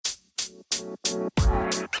Hey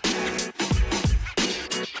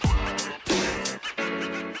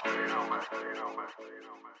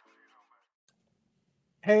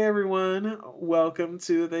everyone, welcome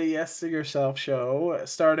to the Yes to Yourself show,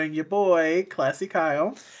 starting your boy, Klassy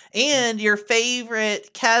Kyle. And your favorite,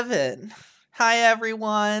 Kevin. Hi,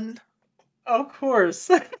 everyone. Of course.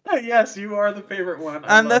 Yes, you are the favorite one.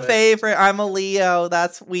 I I'm the love it. favorite. I'm a Leo.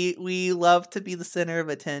 We love to be the center of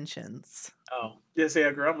attentions. Oh, yes,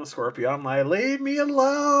 yeah, girl, I'm a Scorpio. I'm like, leave me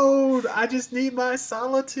alone. I just need my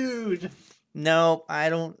solitude. No, I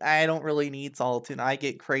don't really need solitude. I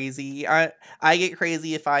get crazy. I get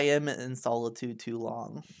crazy if I am in solitude too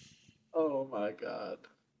long. Oh my god.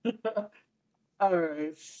 All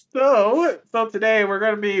right. So today we're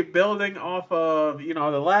going to be building off of, the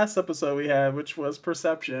last episode we had, which was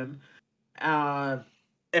perception. Uh,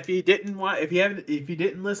 if you didn't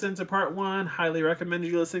listen to part one, highly recommend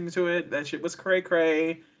you listening to it. That shit was cray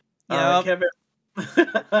cray. Yep. Kevin,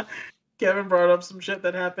 Kevin brought up some shit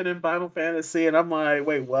that happened in Final Fantasy, and I'm like,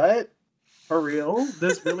 wait, what? For real?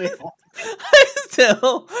 This really happened?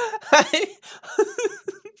 Still,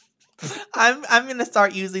 I'm gonna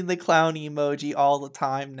start using the clown emoji all the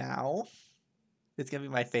time now. It's gonna be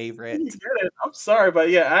my favorite. You get it. I'm sorry, but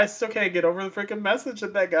yeah, I still can't get over the freaking message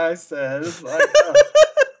that guy says. Like,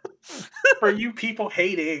 for you people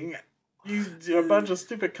hating, you a bunch of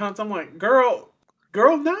stupid cunts. I'm like, girl,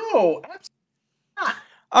 no. Absolutely not.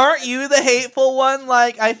 Aren't you the hateful one?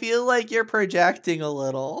 Like, I feel like you're projecting a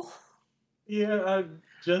little. Yeah, I'm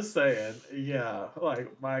just saying. Yeah, like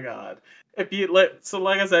my God.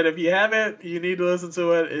 Like I said, if you haven't, you need to listen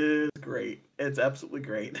to it. It is great. It's absolutely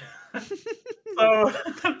great. So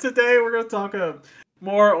today we're gonna talk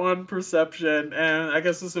more on perception, and I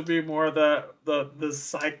guess this would be more the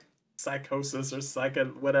psychosis or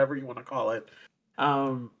whatever you want to call it.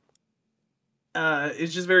 Um,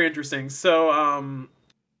 it's just very interesting. So I'm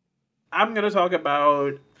gonna talk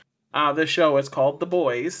about the show. It's called The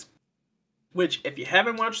Boys. Which, if you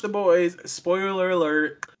haven't watched The Boys, spoiler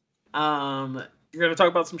alert, you're gonna talk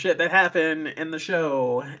about some shit that happened in the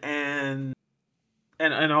show and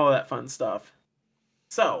all that fun stuff.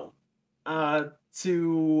 So,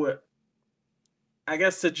 to I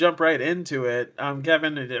guess to jump right into it,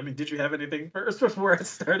 Kevin, I mean, did you have anything first before I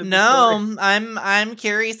started the story? No, I'm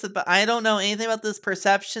curious about. I don't know anything about this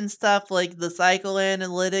perception stuff. Like the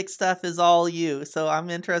psychoanalytic stuff is all you. So I'm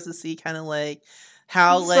interested to see kind of like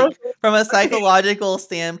how, So, like, from a okay. psychological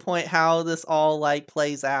standpoint, how this all like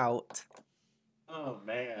plays out. Oh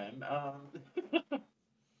man.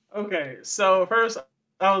 Okay, so first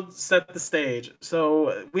I'll set the stage.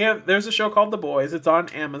 So there's a show called The Boys. It's on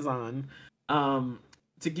Amazon. Um,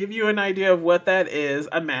 to give you an idea of what that is,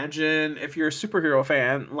 imagine if you're a superhero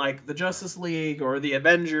fan, like the Justice League or the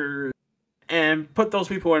Avengers, and put those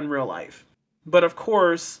people in real life. But of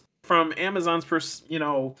course, from Amazon's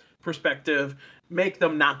perspective, make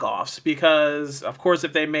them knockoffs because of course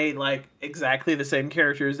if they made like exactly the same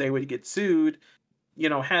characters, they would get sued.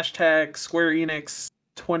 Hashtag Square Enix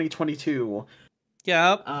 2022.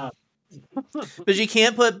 Yep. But you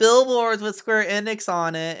can't put billboards with Square Enix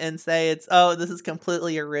on it and say this is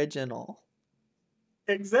completely original.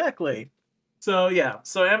 Exactly. So yeah,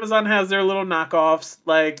 so Amazon has their little knockoffs.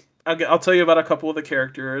 Like I'll tell you about a couple of the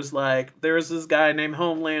characters. Like there's this guy named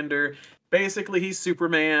Homelander. Basically, he's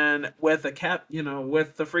Superman with a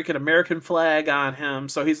with the freaking American flag on him.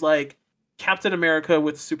 So he's like Captain America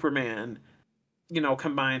with Superman,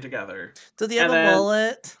 combined together. Does he have And a then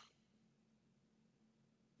mullet?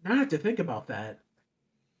 I have to think about that.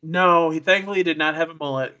 No, he thankfully did not have a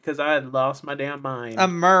mullet because I had lost my damn mind.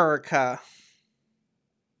 America.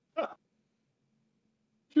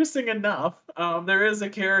 Interesting enough, there is a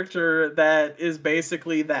character that is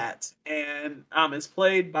basically that, and is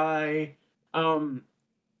played by.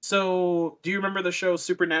 So, do you remember the show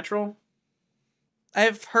Supernatural?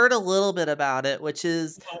 I've heard a little bit about it, which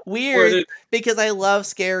is Where weird because I love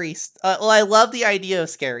scary. I love the idea of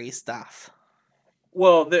scary stuff.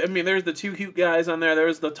 I mean, there's the two cute guys on there.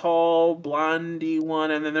 There's the tall, blondie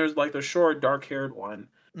one, and then there's like the short, dark-haired one.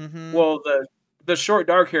 Mm-hmm. Well, the short,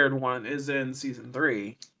 dark-haired one is in season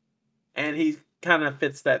 3, and he kind of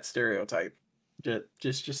fits that stereotype.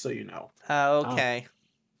 Just so you know. Okay.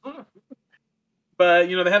 But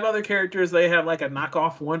they have other characters. They have like a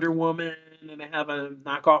knockoff Wonder Woman, and they have a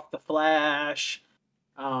knockoff The Flash.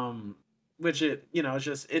 Which is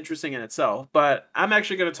just interesting in itself. But I'm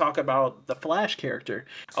actually going to talk about the Flash character.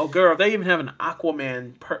 Oh, girl, they even have an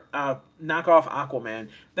Aquaman knockoff Aquaman.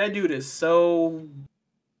 That dude is so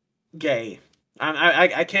gay.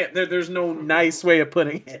 I can't. There's no nice way of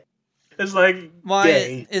putting it. It's like Why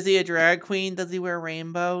gay. is he a drag queen? Does he wear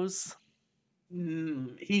rainbows?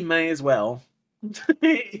 He may as well.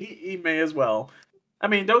 He may as well. I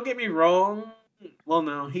mean, don't get me wrong. Well,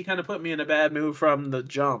 no, he kind of put me in a bad mood from the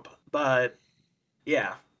jump, but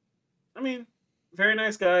yeah. I mean, very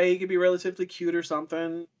nice guy. He could be relatively cute or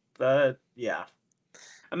something, but yeah.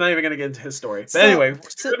 I'm not even gonna get into his story. But So anyway, so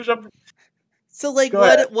so we're gonna jump. so like Go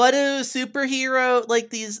ahead. what do superhero like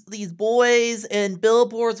these boys and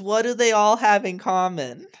billboards, what do they all have in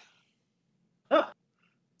common? Huh.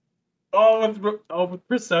 All with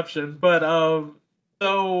perception, but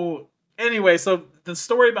so anyway, so the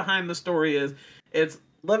story behind the story is it's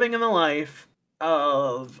living in the life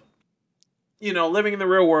of living in the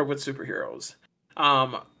real world with superheroes.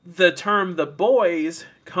 The term "the boys"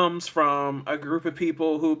 comes from a group of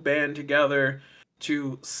people who band together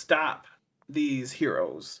to stop these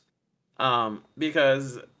heroes.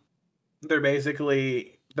 Because they're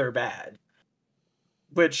bad,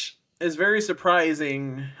 which is very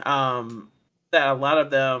surprising. That a lot of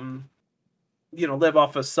them, live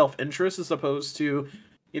off of self interest as opposed to,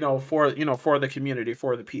 for the community,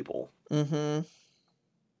 for the people. Mm-hmm.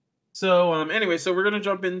 So anyway, so we're gonna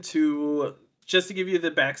jump into just to give you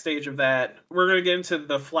the backstage of that. We're gonna get into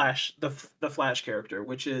the Flash, the Flash character,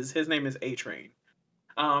 which is his name is A Train.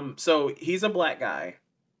 So he's a black guy.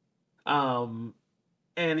 Um,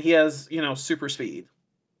 and he has super speed.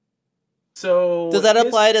 Does So that his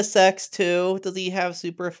apply to sex too? Does he have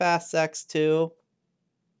super fast sex too?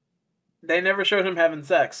 they never showed him having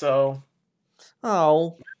sex, so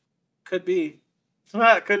Oh. could be.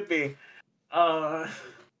 That could be. Uh,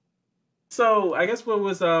 so I guess what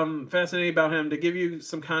was fascinating about him, to give you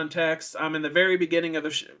some context, in the very beginning of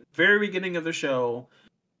the show,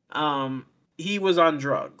 um he was on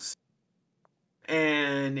drugs,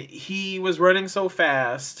 and he was running so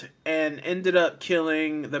fast and ended up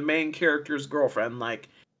killing the main character's girlfriend. Like,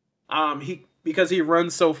 he because he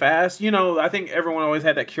runs so fast, I think everyone always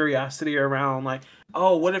had that curiosity around, like,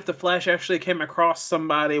 oh, what if the Flash actually came across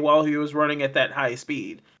somebody while he was running at that high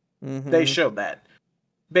speed? They Mm-hmm. showed that.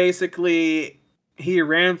 Basically, he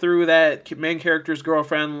ran through that main character's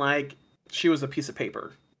girlfriend like she was a piece of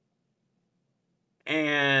paper.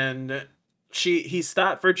 And he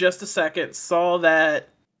stopped for just a second, saw that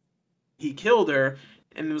he killed her,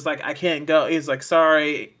 and was like, I can't go. He's like,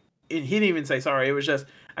 sorry. And he didn't even say sorry. It was just,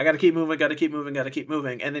 I gotta keep moving, gotta keep moving, gotta keep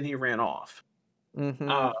moving. And then he ran off. Mm-hmm.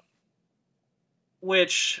 Uh,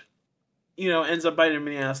 which, ends up biting him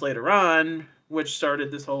in the ass later on, which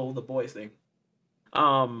started this whole the boys thing.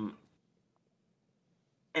 Um,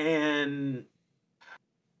 and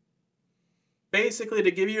basically,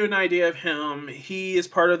 to give you an idea of him, he is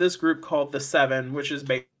part of this group called the Seven, which is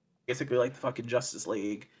basically like the fucking Justice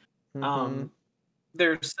League. Mm-hmm. Um,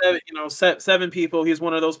 there's seven, seven people. He's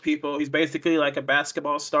one of those people. He's basically like a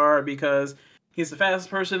basketball star because he's the fastest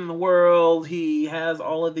person in the world. He has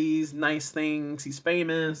all of these nice things. He's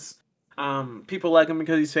famous. People like him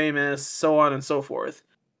because he's famous, so on and so forth.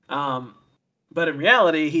 Um, but in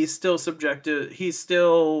reality, he's still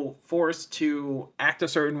forced to act a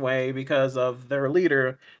certain way because of their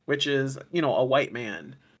leader, which is, a white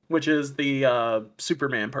man, which is the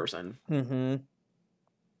Superman person. Mm-hmm.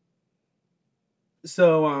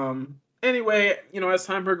 So anyway, as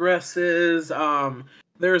time progresses,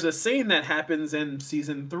 there's a scene that happens in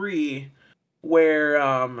season 3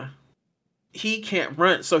 where he can't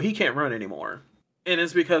run anymore. And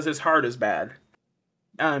it's because his heart is bad.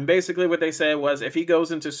 Basically what they said was if he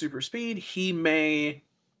goes into super speed, he may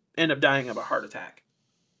end up dying of a heart attack.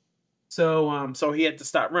 So he had to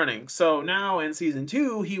stop running. So now in season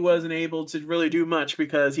 2, he wasn't able to really do much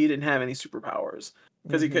because he didn't have any superpowers,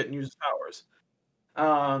 because he Mm-hmm. couldn't use his powers.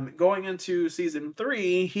 Going into season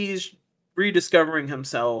 3, he's rediscovering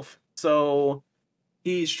himself. So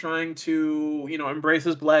he's trying to, embrace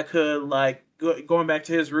his blackhood, like going back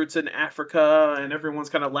to his roots in Africa, and everyone's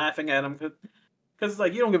kind of laughing at him because it's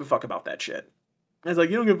like, you don't give a fuck about that shit. It's like,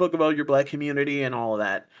 you don't give a fuck about your black community and all of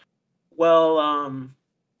that. Well,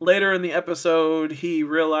 later in the episode,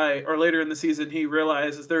 or later in the season, he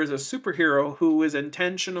realizes there is a superhero who is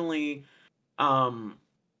intentionally um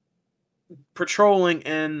patrolling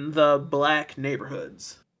in the black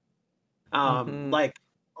neighborhoods, Mm-hmm.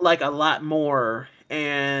 like a lot more,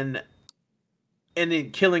 and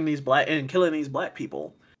then killing these black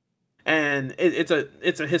people. And it's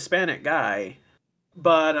a Hispanic guy,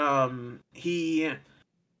 but he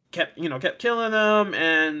kept killing them.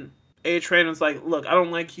 And A Train was like, look, I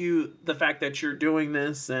don't like the fact that you're doing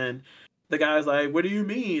this. And the guy's like, what do you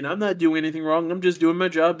mean? I'm not doing anything wrong, I'm just doing my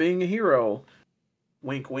job being a hero.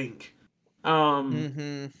 Wink, wink. um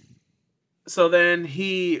Mm-hmm. so then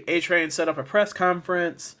A Train set up a press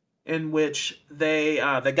conference, in which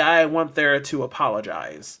the guy went there to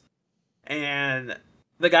apologize, and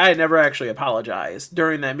the guy never actually apologized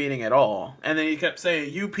during that meeting at all. And then he kept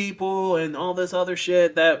saying "you people" and all this other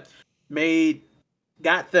shit that made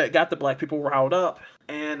got the black people riled up,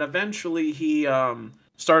 and eventually he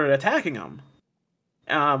started attacking them.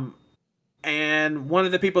 Um, and one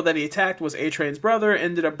of the people that he attacked was A Train's brother.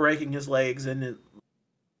 Ended up breaking his legs and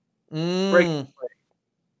breaking.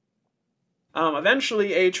 Mm.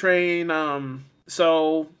 Eventually, A Train.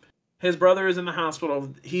 So his brother is in the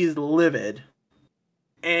hospital. He's livid.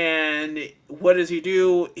 And what does he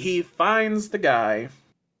do? He finds the guy,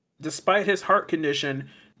 despite his heart condition,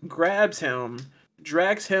 grabs him,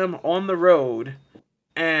 drags him on the road,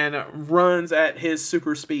 and runs at his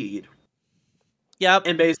super speed, Yep.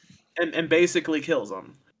 and basically kills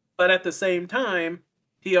him. But at the same time,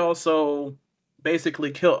 he also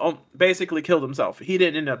basically killed himself. He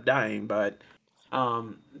didn't end up dying, but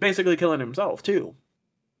basically killing himself too,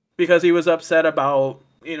 because he was upset about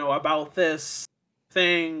about this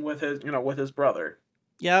thing with his brother.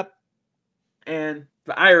 Yep. And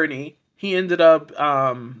the irony, he ended up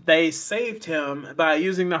they saved him by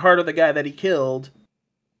using the heart of the guy that he killed,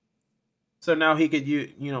 so now he could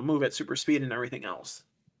move at super speed and everything else.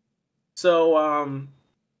 So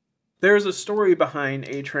there's a story behind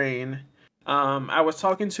A Train. I was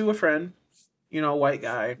talking to a friend, a white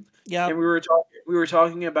guy, and Yep. we were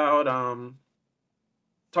talking about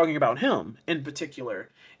him in particular.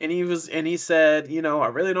 And he said, I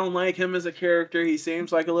really don't like him as a character. He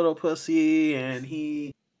seems like a little pussy, and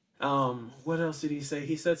he what else did he say?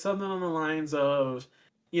 He said something on the lines of,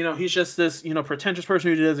 he's just this, pretentious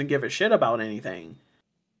person who doesn't give a shit about anything.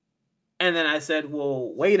 And then I said,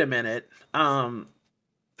 well, wait a minute.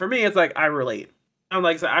 For me, it's like I relate. I'm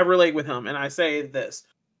like, I relate with him, and I say this.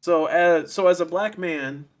 So as a black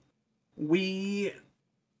man, we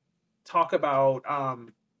talk about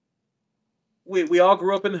we all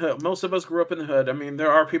grew up in the hood. Most of us grew up in the hood. I mean,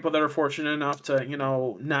 there are people that are fortunate enough to,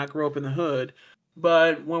 not grow up in the hood.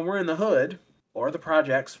 But when we're in the hood or the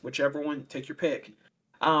projects, whichever one, take your pick.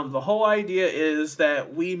 The whole idea is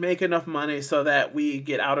that we make enough money so that we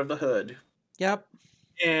get out of the hood, Yep.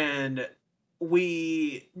 and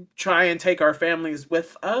we try and take our families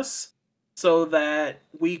with us so that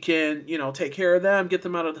we can, take care of them, get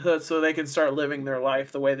them out of the hood so they can start living their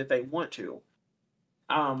life the way that they want to.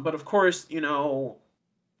 But of course,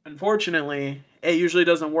 unfortunately, it usually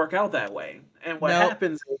doesn't work out that way. And what Nope.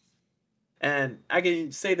 happens is, and I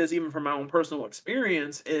can say this even from my own personal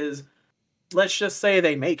experience, is let's just say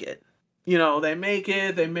they make it. They make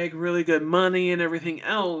it, they make really good money and everything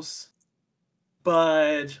else,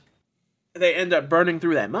 but they end up burning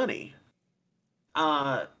through that money.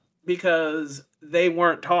 Uh, because they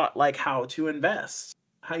weren't taught like how to invest,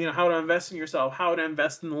 how to invest in yourself, how to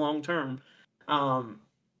invest in the long term, um,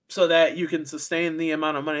 so that you can sustain the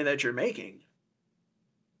amount of money that you're making.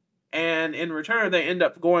 And in return, they end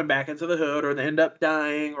up going back into the hood, or they end up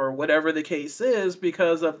dying, or whatever the case is,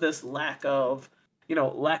 because of this lack of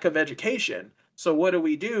education. So what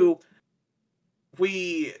do?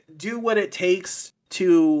 We do what it takes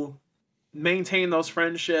to maintain those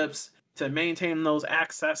friendships, to maintain those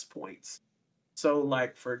access points. So,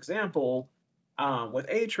 like for example, with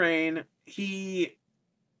A Train, he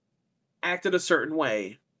acted a certain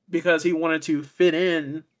way because he wanted to fit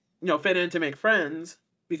in to make friends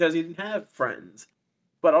because he didn't have friends,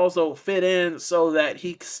 but also fit in so that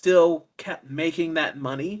he still kept making that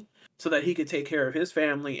money so that he could take care of his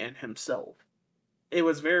family and himself. It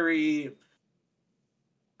was very,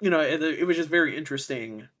 it was just very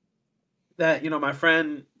interesting that my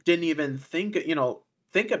friend didn't even think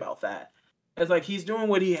about that. It's like he's doing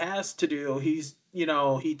what he has to do. He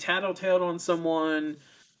tattletaled on someone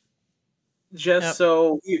just Yep.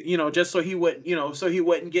 so just so he would so he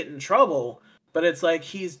wouldn't get in trouble. But it's like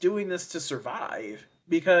he's doing this to survive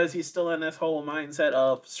because he's still in this whole mindset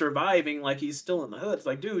of surviving, like he's still in the hood. It's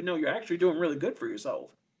like, dude, no, you're actually doing really good for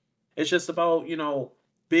yourself. It's just about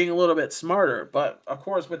being a little bit smarter. But of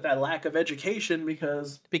course, with that lack of education,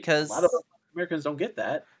 because a lot of Because Americans don't get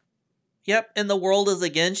that. yep, and the world is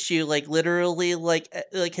against you. Like literally, like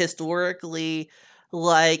historically,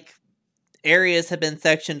 like areas have been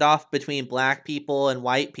sectioned off between black people and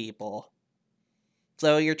white people.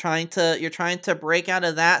 So you're trying to break out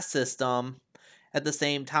of that system at the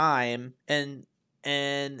same time, and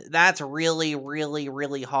that's really really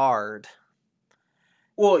really hard.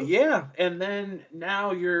 Well, yeah, and then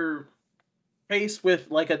now you're faced with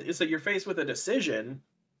it's like you're faced with a decision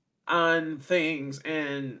on things,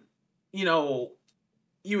 and you know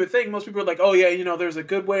you would think most people are like, oh yeah, there's a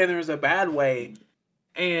good way and there's a bad way,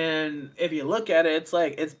 And if you look at it, it's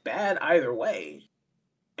like it's bad either way.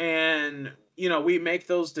 And we make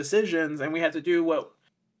those decisions and we have to do what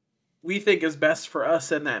we think is best for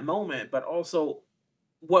us in that moment, but also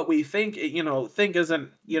what we think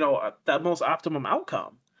isn't the most optimum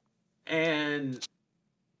outcome. And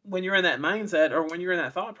when you're in that mindset, or when you're in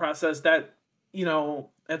that thought process, that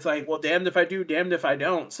it's like, well, damned if I do, damned if I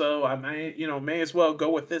don't. So I might may as well go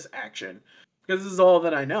with this action because this is all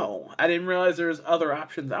that I know. I didn't realize there's other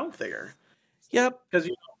options out there. Yep. Because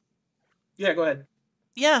yeah, go ahead.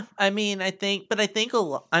 Yeah, I mean, I think a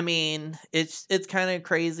lot. I mean, it's kind of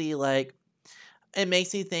crazy. Like, it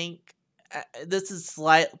makes me think. This is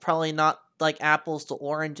probably not like apples to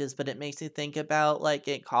oranges, but it makes me think about like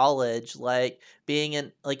in college, like being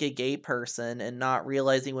in like a gay person and not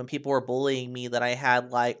realizing when people were bullying me that I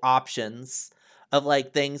had like options of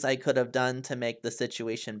like things I could have done to make the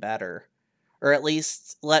situation better, or at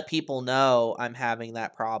least let people know I'm having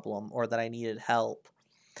that problem or that I needed help.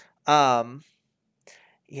 Um,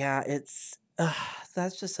 yeah, it's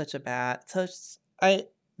that's just such a bad such I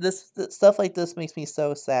stuff like this makes me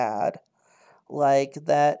so sad. Like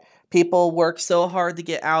that people work so hard to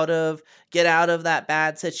get out of that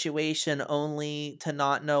bad situation only to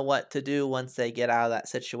not know what to do once they get out of that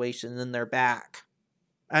situation and then they're back.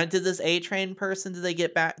 And did this A train person did they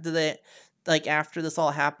get back did they like after this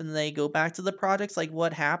all happened they go back to the projects? Like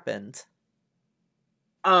what happened?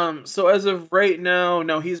 So as of right now,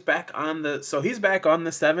 no, he's back on the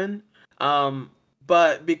seven. Um,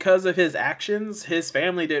 but because of his actions, his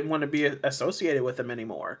family didn't want to be associated with him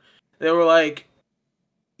anymore. They were like,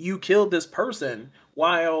 "You killed this person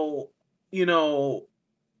while you know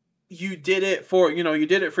you did it for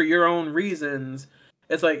your own reasons."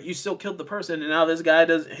 It's like you still killed the person, and now this guy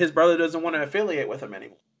does his brother doesn't want to affiliate with him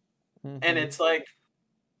anymore. And Mhm. it's like,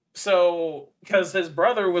 so because his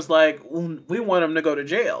brother was like, "We want him to go to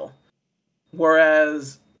jail,"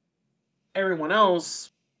 whereas everyone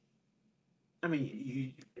else, I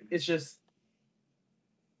mean, it's just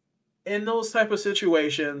in those type of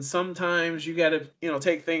situations. Sometimes you got to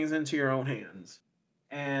take things into your own hands.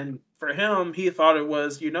 And for him, he thought it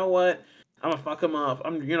was, you know what, I'm gonna fuck him up.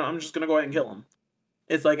 I'm just gonna go ahead and kill him.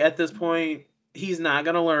 It's like at this point, he's not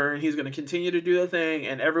gonna learn. He's gonna continue to do the thing,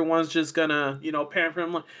 and everyone's just gonna pamper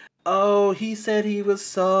him like, oh, he said he was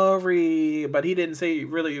sorry, but he didn't say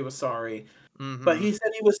really he was sorry. But Mhm. he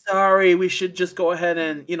said he was sorry. We should just go ahead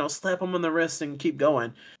and, slap him on the wrist and keep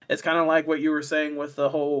going. It's kind of like what you were saying with the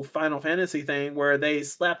whole Final Fantasy thing, where they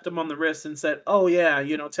slapped him on the wrist and said, "Oh yeah,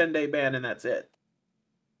 10-day ban and that's it."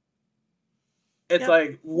 It's Yep.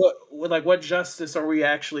 like what justice are we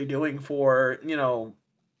actually doing for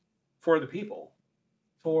for the people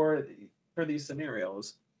for for these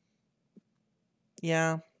scenarios?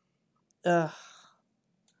 Yeah. Ugh.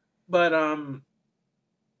 But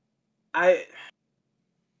I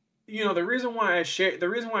the reason why I share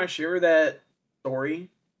that story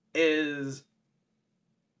is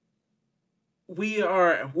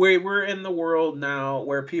we're in the world now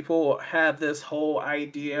where people have this whole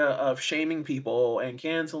idea of shaming people and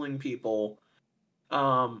canceling people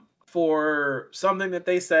for something that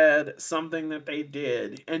they said, something that they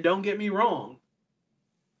did. And don't get me wrong,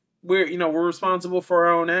 we're responsible for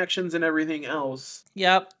our own actions and everything else,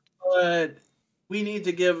 Yep. but we need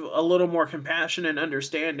to give a little more compassion and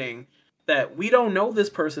understanding that we don't know this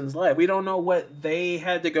person's life. We don't know what they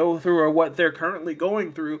had to go through or what they're currently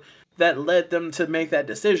going through that led them to make that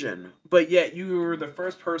decision. But yet you were the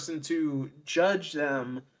first person to judge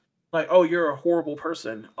them like, "Oh, you're a horrible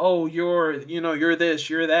person. Oh, you're this,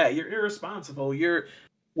 you're that. You're irresponsible. You're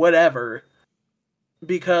whatever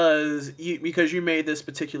because you made this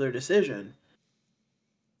particular decision."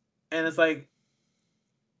 And it's like,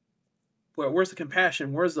 where's the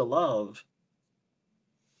compassion? Where's the love?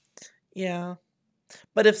 Yeah.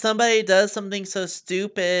 But if somebody does something so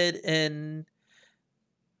stupid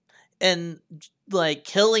like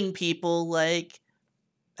killing people, like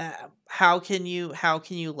how can you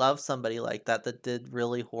love somebody like that that did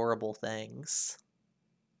really horrible things?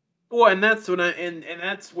 Well, and that's when and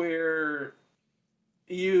that's where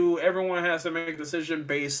everyone has to make a decision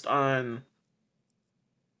based on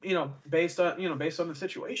based on the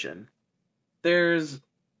situation. There's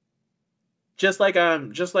just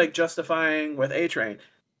like justifying with A Train.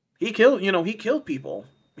 He killed people.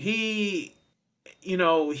 He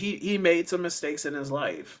he made some mistakes in his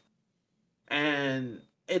life. And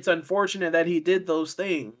it's unfortunate that he did those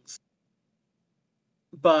things.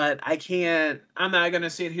 But I'm not gonna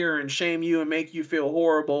sit here and shame you and make you feel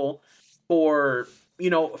horrible for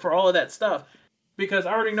for all of that stuff, because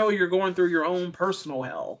I already know you're going through your own personal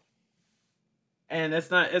hell. And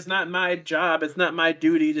it's not my job, it's not my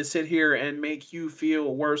duty to sit here and make you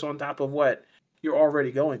feel worse on top of what you're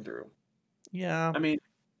already going through. Yeah. I mean,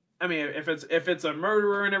 if it's a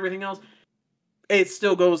murderer and everything else, it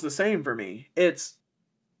still goes the same for me. It's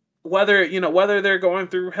whether they're going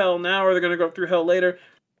through hell now or they're going to go through hell later.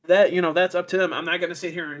 That's up to them. I'm not going to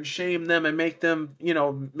sit here and shame them and make them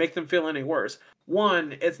feel any worse.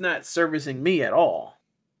 One, it's not servicing me at all.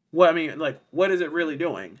 What is it really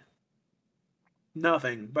doing?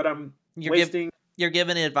 Nothing. But I'm You're give wasting. you're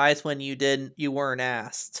giving advice when you weren't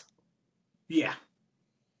asked. Yeah,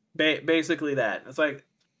 basically that. It's like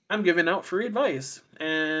I'm giving out free advice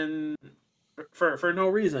and for no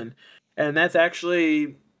reason. And that's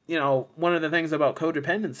actually, one of the things about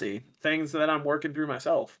codependency, things that I'm working through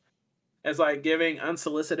myself. It's like giving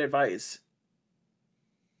unsolicited advice.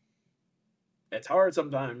 It's hard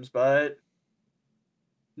sometimes, but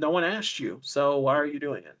no one asked you, so why are you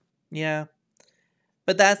doing it? Yeah.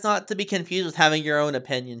 But that's not to be confused with having your own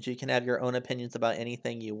opinions. You can have your own opinions about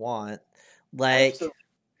anything you want. Like Absolutely.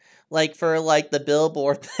 like for like the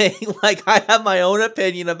billboard thing, like I have my own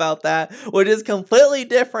opinion about that, which is completely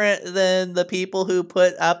different than the people who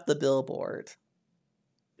put up the billboard.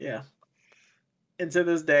 Yeah. And to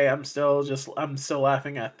this day, I'm still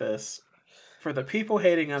laughing at this. For the people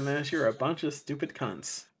hating on this, you're a bunch of stupid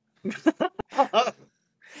cunts.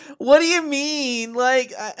 What do you mean?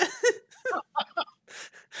 Like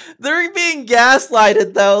they're being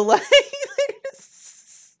gaslighted though.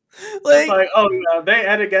 It's Like like, oh yeah, they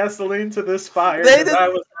added gasoline to this fire they because just I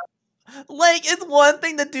was. like it's one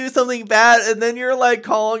thing to do something bad and then you're like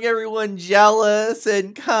calling everyone jealous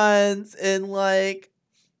and cunts and like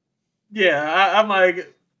Yeah, I'm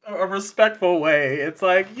like a respectful way. It's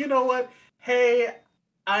like, you know what? Hey,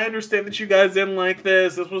 I understand that you guys didn't like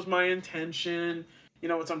this. This was my intention.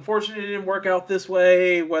 It's unfortunate it didn't work out this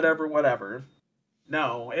way. Whatever, whatever.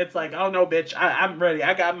 No, it's like, oh no, bitch, I'm ready.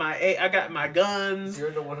 I got my guns.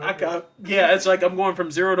 0 to 100. Yeah. It's like I'm going from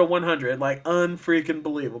 0 to 100, like unfreaking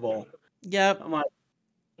believable. yep. I'm like,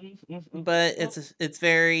 But it's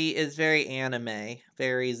very anime,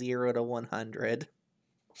 very 0 to 100.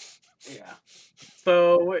 yeah.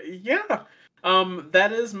 So yeah,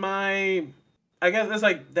 that is my. I guess that's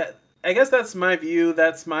like that. I guess that's my view.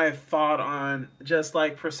 That's my thought on just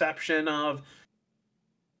like perception of.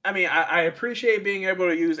 I appreciate being able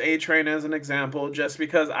to use A Train as an example, just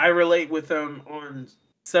because I relate with them on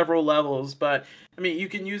several levels. But you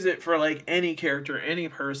can use it for like any character, any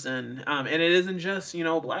person, and it isn't just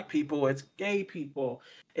black people. It's gay people.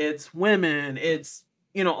 It's women. It's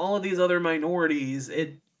all of these other minorities.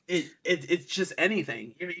 It's just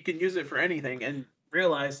anything. You can use it for anything and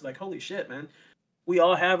realize like, holy shit, man, we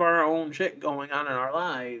all have our own shit going on in our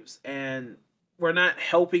lives, and we're not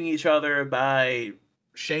helping each other by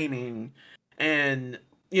shaming and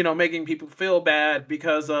making people feel bad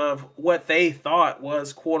because of what they thought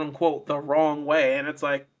was quote unquote the wrong way. And it's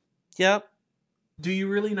like, Yep. do you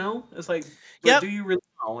really know? It's like, but Yep. do you really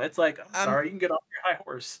know? It's like, I'm Um sorry, you can get off your high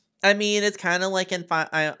horse. I mean, it's kind of like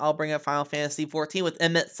I'll bring up Final Fantasy 14 with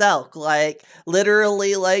Emmett Selk. Like,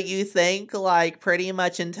 literally, like, you think, like, pretty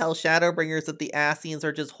much until Shadowbringers that the Ascians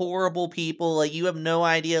are just horrible people. Like, you have no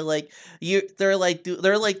idea. Like, they're like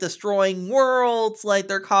destroying worlds. Like,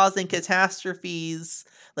 they're causing catastrophes.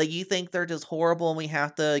 Like, you think they're just horrible and we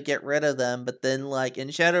have to get rid of them. But then, like, in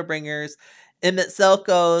Shadowbringers, Emmett Self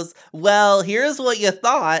goes, well, here's what you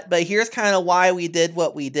thought, but here's kind of why we did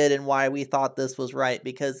what we did and why we thought this was right.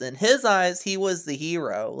 Because in his eyes, he was the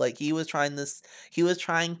hero. Like he was trying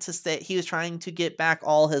to get back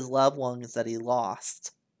all his loved ones that he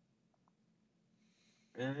lost.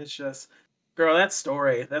 And it's just, girl, that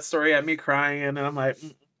story had me crying, and I'm like,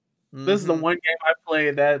 this is the Mm-hmm. one game I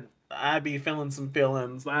played that I be feeling some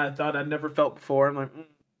feelings I thought I'd never felt before. I'm like,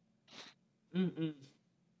 mm.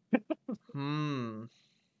 Hmm.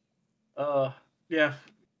 Yeah.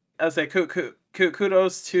 I say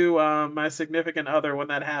kudos to my significant other when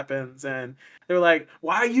that happens, and they're like,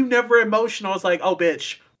 "Why are you never emotional?" It's like, "Oh,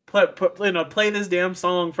 bitch, play this damn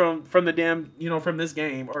song from the damn from this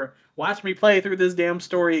game, or watch me play through this damn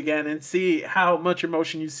story again and see how much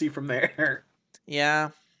emotion you see from there." Yeah.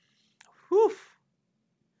 Whew.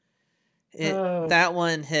 Oh, That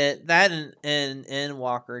one hit that and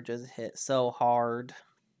Walker just hit so hard.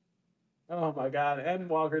 oh my god! And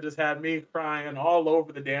Walker just had me crying all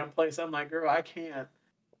over the damn place. I'm like, girl, I can't.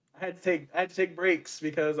 I had to take breaks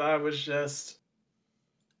because I was just.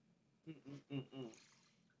 Mm-mm-mm-mm.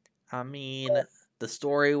 I mean, the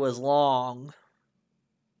story was long.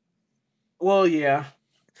 Well, yeah.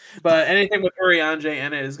 But anything with Urianger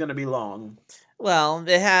in it is going to be long. Well,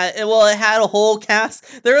 it had a whole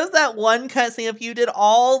cast. There was that one cutscene if you did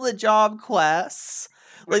all the job quests.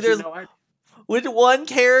 Like But there's I with one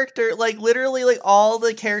character, like literally like all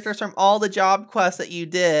the characters from all the job quests that you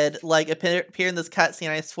did, like appear in this cutscene.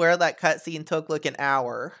 I swear that cutscene took like an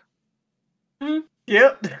hour.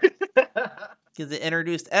 Yep. Because it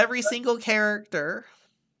introduced every single character.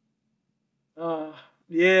 uh,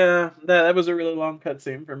 yeah, that was a really long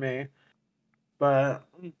cutscene for me. But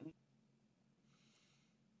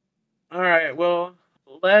all right, well,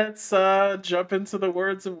 let's jump into the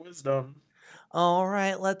words of wisdom. All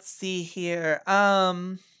right, let's see here.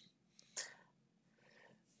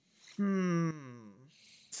 Hmm.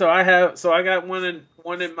 So I got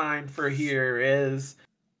one in mind for here is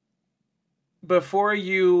before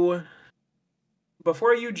you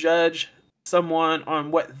before you judge someone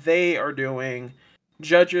on what they are doing,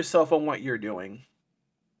 judge yourself on what you're doing.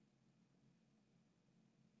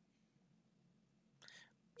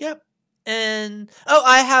 Yep. And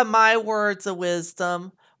I have my words of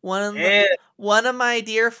wisdom. Yeah, One of my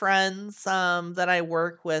dear friends that I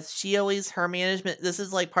work with, she always her management this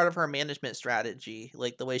is like part of her management strategy,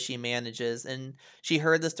 like the way she manages, and she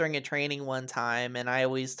heard this during a training one time, and I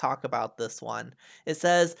always talk about this one. It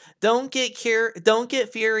says, don't get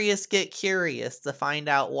furious, get curious to find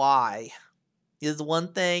out why." Is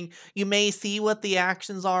one thing. You may see what the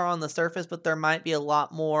actions are on the surface, but there might be a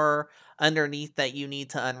lot more underneath that you need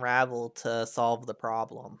to unravel to solve the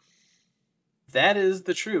problem. that is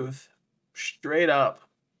the truth. Straight up.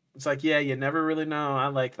 It's like, yeah, you never really know. I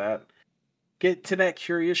like that. Get to that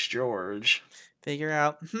curious George. Figure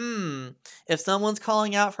out, if someone's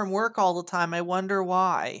calling out from work all the time, I wonder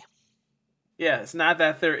why. Yeah, it's not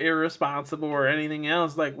that they're irresponsible or anything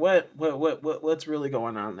else. Like, what's really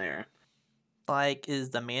going on there? Like,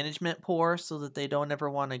 is the management poor so that they don't ever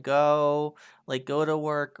want to go to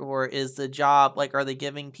work, or is the job like, are they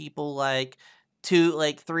giving people like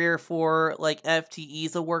three or four like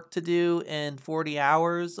FTEs of work to do in 40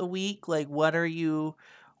 hours a week? Like, what are you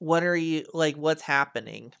like, what's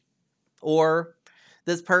happening? Or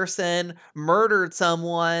this person murdered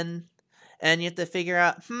someone and you have to figure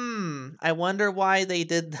out, I wonder why they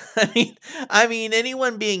did I mean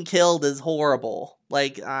anyone being killed is horrible.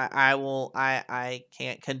 Like I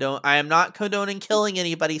can't condone I am not condoning killing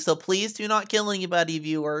anybody, so please do not kill anybody,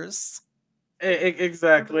 viewers.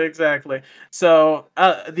 Exactly, exactly. So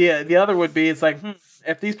the other would be it's like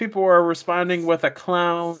if these people are responding with a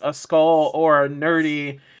clown, a skull, or a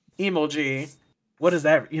nerdy emoji, what does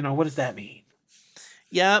that what does that mean?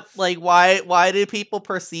 Yep, like why do people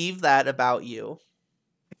perceive that about you?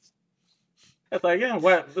 It's like yeah,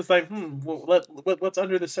 what it's like what's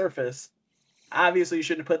under the surface? Obviously, you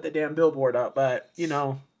shouldn't put the damn billboard up, but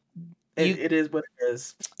You it is what it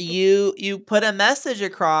is. you put a message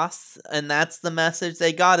across, and that's the message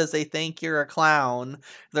they got, is they think you're a clown.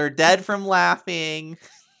 They're dead from laughing,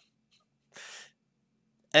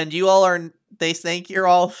 and they think you're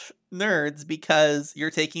all nerds because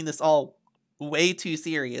you're taking this all way too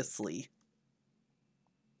seriously.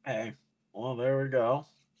 Hey, well there we go.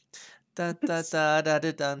 Da da da da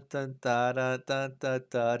da dun dun da da da da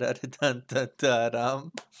da da dun dun da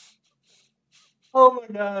dum. Oh my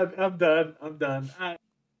god, I'm done. I'm done.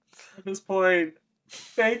 At this point,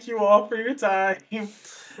 thank you all for your time.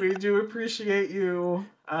 We do appreciate you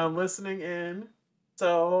listening in.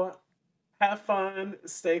 So have fun,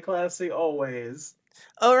 stay classy always.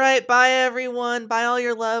 All right, bye everyone. Bye all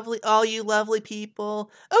you lovely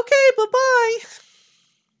people. Okay, bye bye.